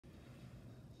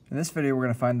In this video, we're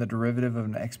going to find the derivative of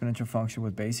an exponential function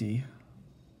with base e.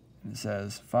 And it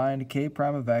says, find k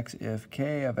prime of x if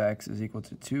k of x is equal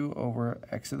to 2 over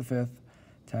x to the fifth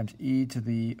times e to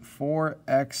the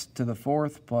 4x to the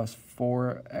fourth plus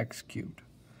 4x cubed.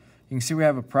 You can see we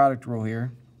have a product rule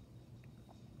here.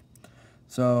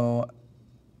 So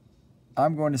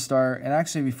I'm going to start, and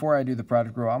actually before I do the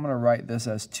product rule, I'm going to write this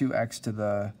as 2x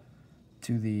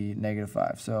to the negative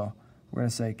 5. So we're going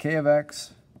to say k of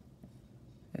x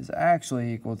is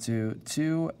actually equal to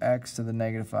 2x to the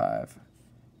negative 5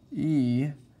 e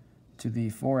to the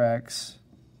 4x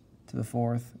to the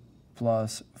fourth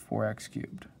plus 4x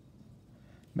cubed.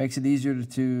 Makes it easier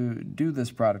to do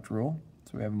this product rule.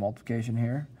 So we have a multiplication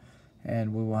here,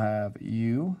 and we will have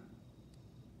u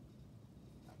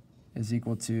is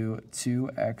equal to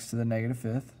 2x to the negative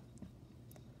fifth.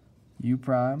 U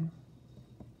prime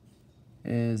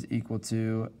is equal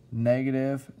to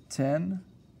negative 10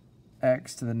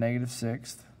 x to the negative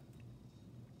sixth.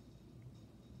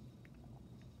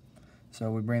 So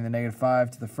we bring the negative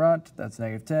 5 to the front, that's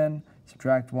negative 10.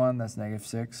 Subtract 1, that's negative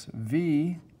 6.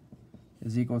 V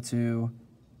is equal to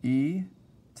e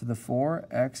to the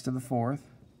 4x to the fourth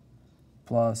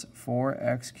plus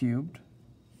 4x cubed.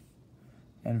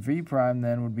 And v prime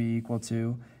then would be equal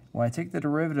to, when I take the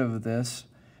derivative of this,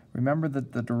 remember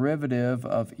that the derivative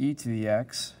of e to the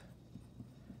x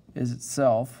is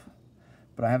itself,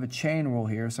 but I have a chain rule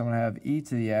here, so I'm going to have e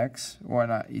to the x, or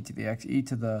not e to the x, e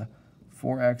to the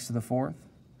 4x to the fourth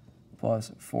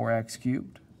plus 4x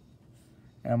cubed.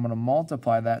 And I'm going to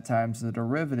multiply that times the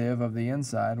derivative of the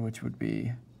inside, which would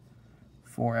be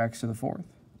 4x to the fourth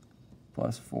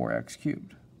plus 4x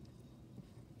cubed.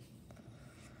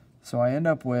 So I end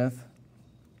up with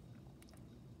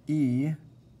e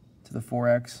to the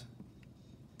 4x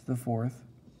to the fourth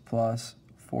plus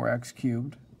 4x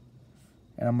cubed.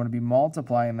 And I'm going to be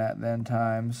multiplying that then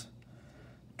times,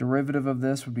 derivative of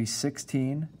this would be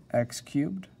 16x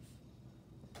cubed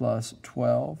plus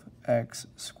 12x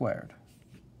squared.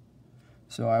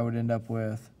 So I would end up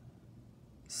with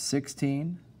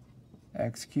 16x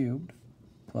cubed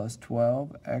plus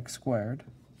 12x squared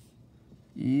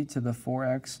e to the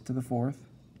 4x to the fourth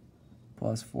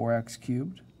plus 4x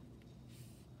cubed.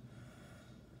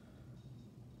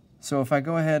 So if I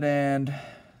go ahead and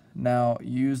now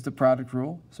use the product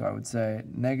rule, so I would say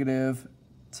negative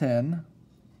 10.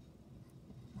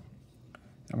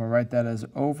 I'm going to write that as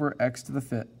over x to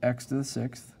the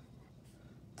sixth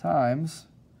times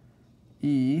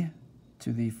e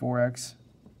to the 4x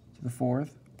to the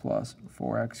fourth plus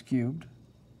 4x cubed.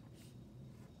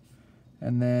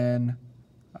 And then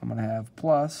I'm going to have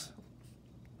plus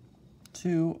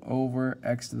 2 over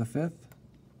x to the fifth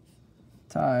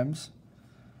times,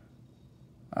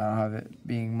 I don't have it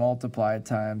being multiplied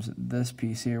times this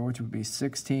piece here, which would be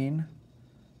 16x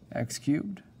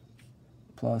cubed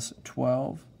plus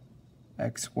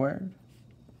 12x squared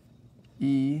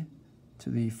e to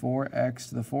the 4x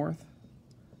to the fourth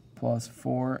plus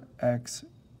 4x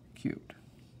cubed.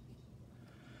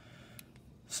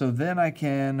 So then I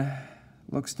can,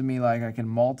 looks to me like I can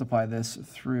multiply this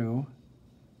through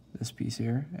this piece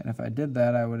here, and if I did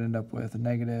that, I would end up with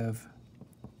negative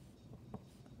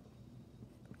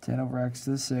 10 over x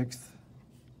to the sixth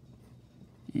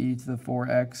e to the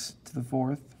 4x to the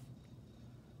fourth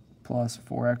plus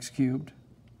 4x cubed.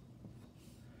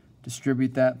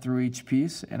 Distribute that through each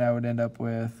piece, and I would end up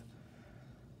with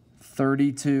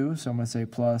 32, so I'm going to say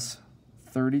plus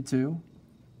 32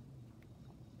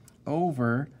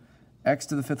 over x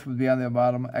to the fifth would be on the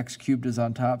bottom, x cubed is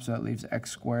on top, so that leaves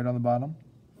x squared on the bottom.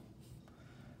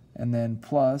 And then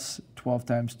plus 12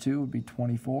 times 2 would be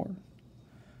 24.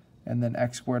 And then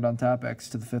x squared on top, x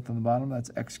to the fifth on the bottom, that's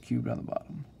x cubed on the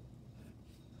bottom.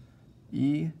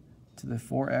 E to the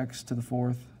 4x to the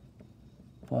fourth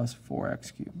plus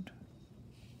 4x cubed.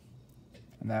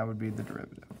 And that would be the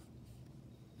derivative.